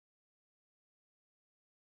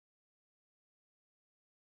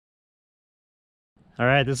All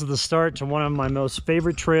right, this is the start to one of my most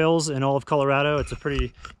favorite trails in all of Colorado. It's a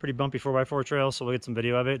pretty bumpy 4x4 trail, so we'll get some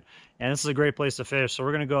video of it. And this is a great place to fish. So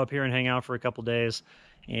we're gonna go up here and hang out for a couple days.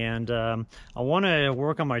 And I wanna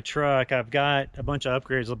work on my truck. I've got a bunch of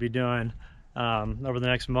upgrades I'll be doing over the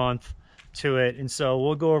next month to it. And so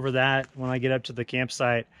we'll go over that when I get up to the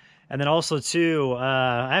campsite. And then also too,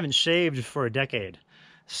 I haven't shaved for a decade.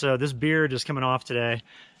 So this beard is coming off today.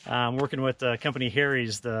 I'm working with the company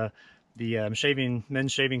Harry's, the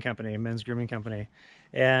men's shaving company, men's grooming company.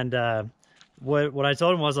 And what I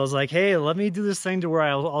told him was, I was like, hey, let me do this thing to where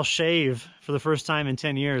I'll shave for the first time in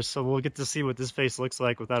 10 years. So we'll get to see what this face looks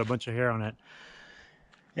like without a bunch of hair on it.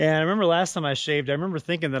 And I remember last time I shaved, I remember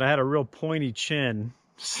thinking that I had a real pointy chin.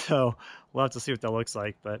 So we'll have to see what that looks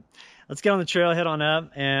like. But let's get on the trail, head on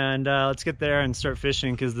up, and let's get there and start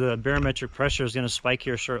fishing, because the barometric pressure is going to spike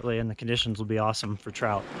here shortly and the conditions will be awesome for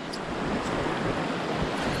trout.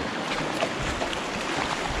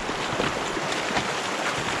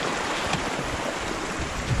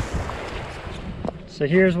 So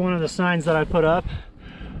here's one of the signs that I put up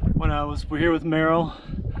when we're here with Merrill,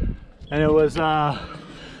 and it was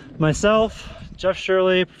myself, Jeff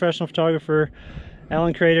Shirley, professional photographer,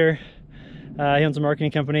 Alan Crater, he owns a marketing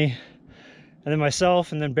company, and then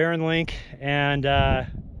myself, and then Baron Link, and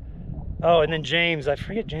oh, and then James. I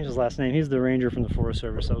forget James's last name. He's the ranger from the Forest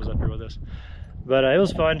Service that was up here with us. But it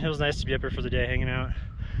was fun. It was nice to be up here for the day, hanging out.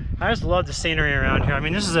 I just love the scenery around here. I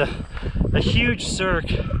mean, this is a huge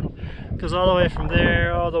cirque. Goes all the way from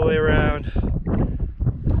there, all the way around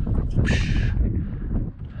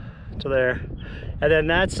to there. And then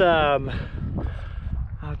that's, oh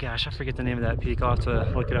gosh, I forget the name of that peak. I'll have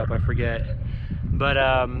to look it up, I forget. But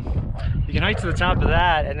you can hike to the top of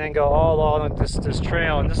that and then go all along this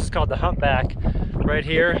trail. And this is called the Humpback right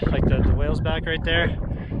here, like the whale's back right there.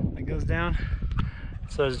 It goes down.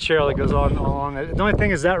 So there's a trail that goes on along it. The only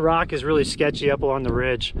thing is that rock is really sketchy up along the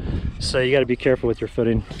ridge. So you gotta be careful with your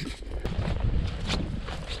footing.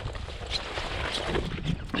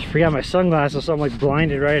 I forgot my sunglasses, so I'm like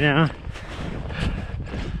blinded right now.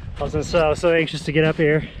 I was so anxious to get up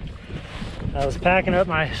here. I was packing up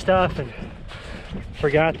my stuff and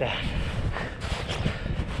forgot that.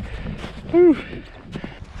 Whew.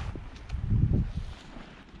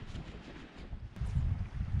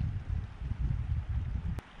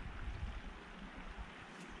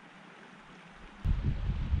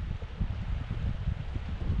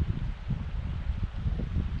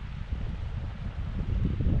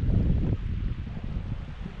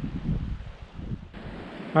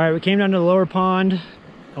 All right, we came down to the lower pond.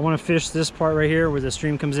 I want to fish this part right here where the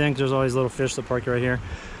stream comes in, because there's all these little fish that park right here.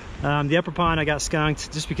 The upper pond I got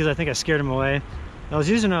skunked just because I think I scared them away. I was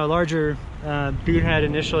using a larger bead head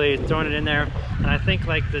initially, throwing it in there, and I think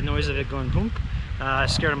like the noise of it going boom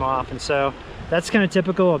scared them off. And so that's kind of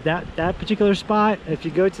typical of that particular spot. If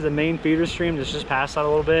you go to the main feeder stream that's just past that a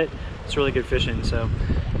little bit, it's really good fishing. So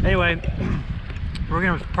anyway, we're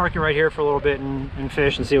gonna park it right here for a little bit and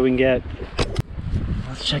fish and see what we can get.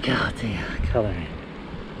 Let's check out the coloring.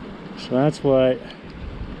 So that's what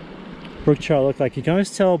brook trout look like. You can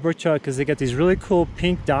always tell brook trout because they got these really cool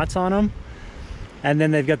pink dots on them, and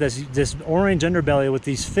then they've got this orange underbelly with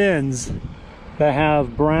these fins that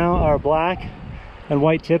have brown or black and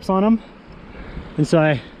white tips on them. And so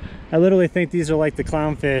I literally think these are like the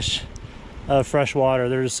clownfish of fresh water.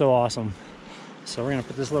 They're just so awesome. So we're gonna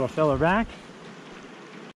put this little fella back.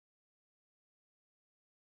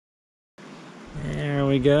 There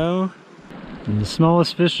we go. And the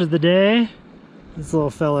smallest fish of the day, this little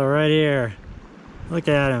fella right here. Look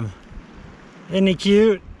at him. Isn't he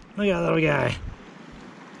cute? Look at that little guy.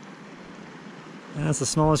 And that's the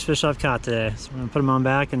smallest fish I've caught today. So we're gonna put him on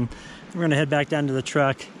back, and we're gonna head back down to the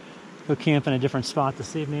truck, go camp in a different spot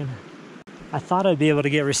this evening. I thought I'd be able to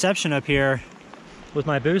get reception up here with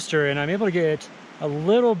my booster, and I'm able to get a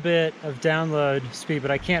little bit of download speed,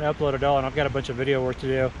 but I can't upload at all, and I've got a bunch of video work to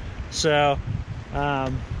do. So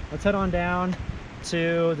let's head on down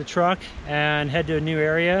to the truck and head to a new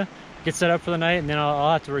area, get set up for the night, and then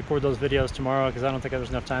I'll have to record those videos tomorrow because I don't think there's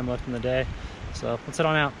enough time left in the day. So let's head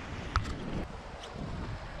on out.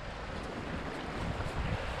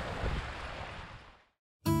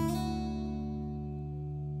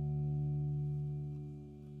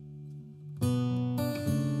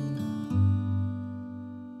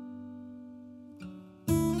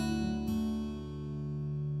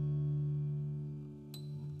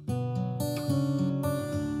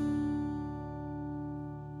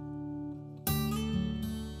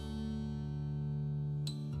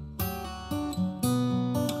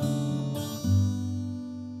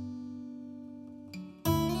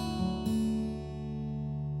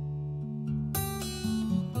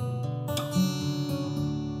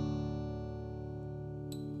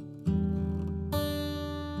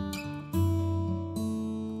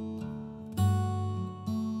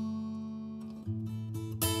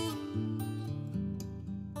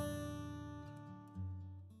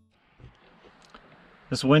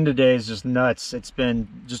 This wind today is just nuts. It's been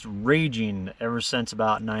just raging ever since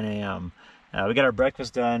about 9 a.m. We got our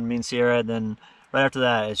breakfast done, me and Sierra, then right after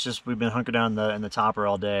that, it's just we've been hunkered down in the topper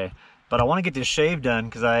all day. But I want to get this shave done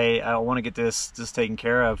because I want to get this taken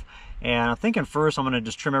care of. And I'm thinking first I'm going to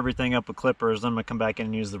just trim everything up with clippers, then I'm going to come back in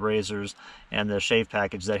and use the razors and the shave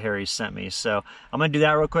package that Harry sent me. So I'm going to do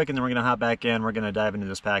that real quick, and then we're going to hop back in. We're going to dive into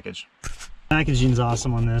this package. Packaging's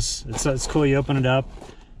awesome on this. It's cool. You open it up,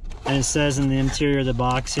 and it says in the interior of the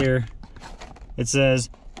box here, it says,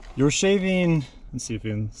 "Your shaving," let's see if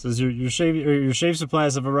it says, your shave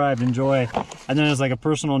supplies have arrived, enjoy. And then there's like a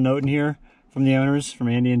personal note in here from the owners, from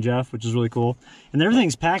Andy and Jeff, which is really cool. And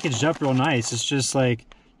everything's packaged up real nice. It's just like,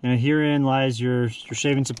 you know, herein lies your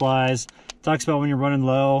shaving supplies. It talks about when you're running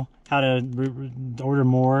low, how to order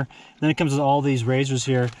more. And then it comes with all these razors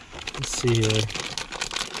here. Let's see here.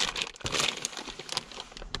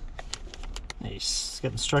 Nice. It's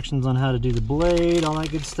got instructions on how to do the blade, all that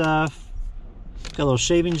good stuff. Got a little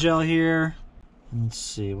shaving gel here. Let's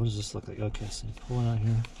see, what does this look like? Okay, so you pull it out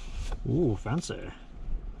here. Ooh, fancy.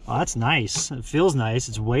 Oh, that's nice. It feels nice.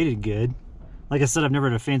 It's weighted good. Like I said, I've never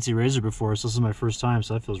had a fancy razor before, so this is my first time,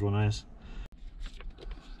 so that feels real nice.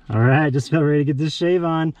 All right, just about ready to get this shave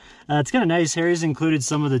on. It's kind of nice. Harry's included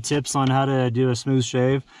some of the tips on how to do a smooth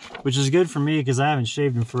shave, which is good for me because I haven't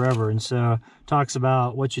shaved in forever, and so talks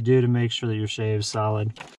about what you do to make sure that your shave's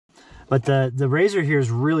solid. But the razor here is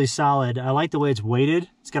really solid. I like the way it's weighted.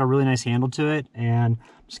 It's got a really nice handle to it, and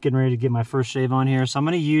I'm just getting ready to get my first shave on here. So I'm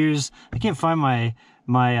going to use, I can't find my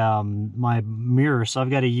mirror, so I've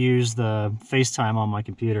got to use the FaceTime on my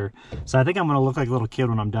computer. So I think I'm going to look like a little kid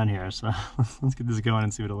when I'm done here. So let's get this going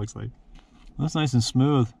and see what it looks like. That's nice and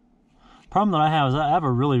smooth. Problem that I have is I have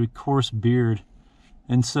a really coarse beard,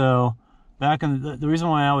 and so back in the reason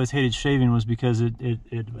why I always hated shaving was because it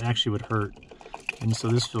actually would hurt. And so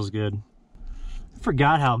this feels good. I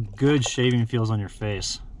forgot how good shaving feels on your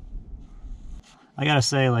face. I gotta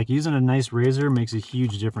say, like, using a nice razor makes a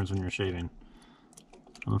huge difference when you're shaving.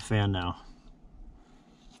 I'm a fan now.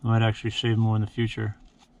 I might actually shave more in the future.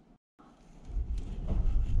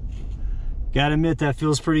 Gotta admit, that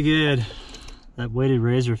feels pretty good. That weighted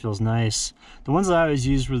razor feels nice. The ones that I always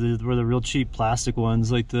used were the real cheap plastic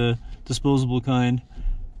ones, like the disposable kind.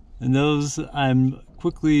 And those, I'm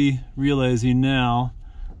quickly realizing now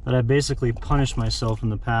that I basically punished myself in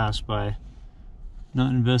the past by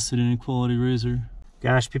not invested in a quality razor.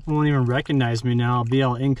 Gosh, people won't even recognize me now. I'll be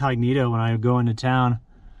all incognito when I go into town.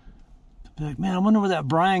 They'll be like, man, I wonder where that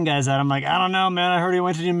Brian guy's at. I'm like, I don't know, man. I heard he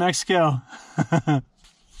went to New Mexico.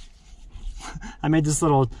 I made this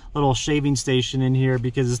little shaving station in here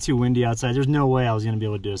because it's too windy outside. There's no way I was going to be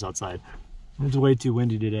able to do this outside. It's way too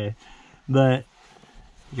windy today. But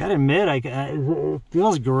you gotta admit, it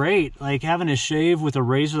feels great. Like having a shave with a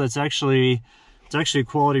razor that's actually a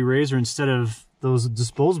quality razor instead of those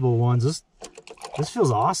disposable ones. This feels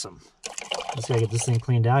awesome. Just gotta get this thing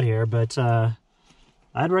cleaned out here, but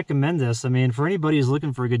I'd recommend this. I mean, for anybody who's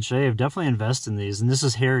looking for a good shave, definitely invest in these. And this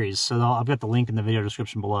is Harry's, so I've got the link in the video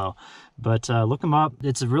description below. But look them up.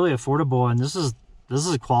 It's really affordable, and this is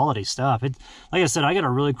quality stuff. Like I said, I got a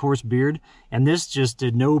really coarse beard, and this just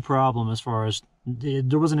did no problem as far as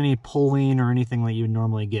there wasn't any pulling or anything that you would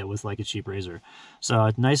normally get with like a cheap razor. So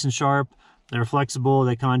it's nice and sharp. They're flexible.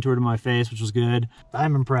 They contoured to my face, which was good.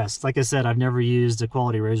 I'm impressed. Like I said, I've never used a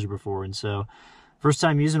quality razor before, and so first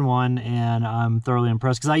time using one, and I'm thoroughly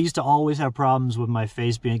impressed because I used to always have problems with my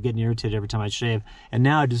face getting irritated every time I shave, and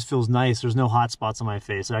now it just feels nice. There's no hot spots on my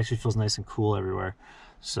face. It actually feels nice and cool everywhere.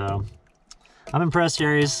 So I'm impressed,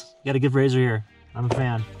 Harry's. You got a good razor here. I'm a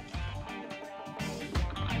fan.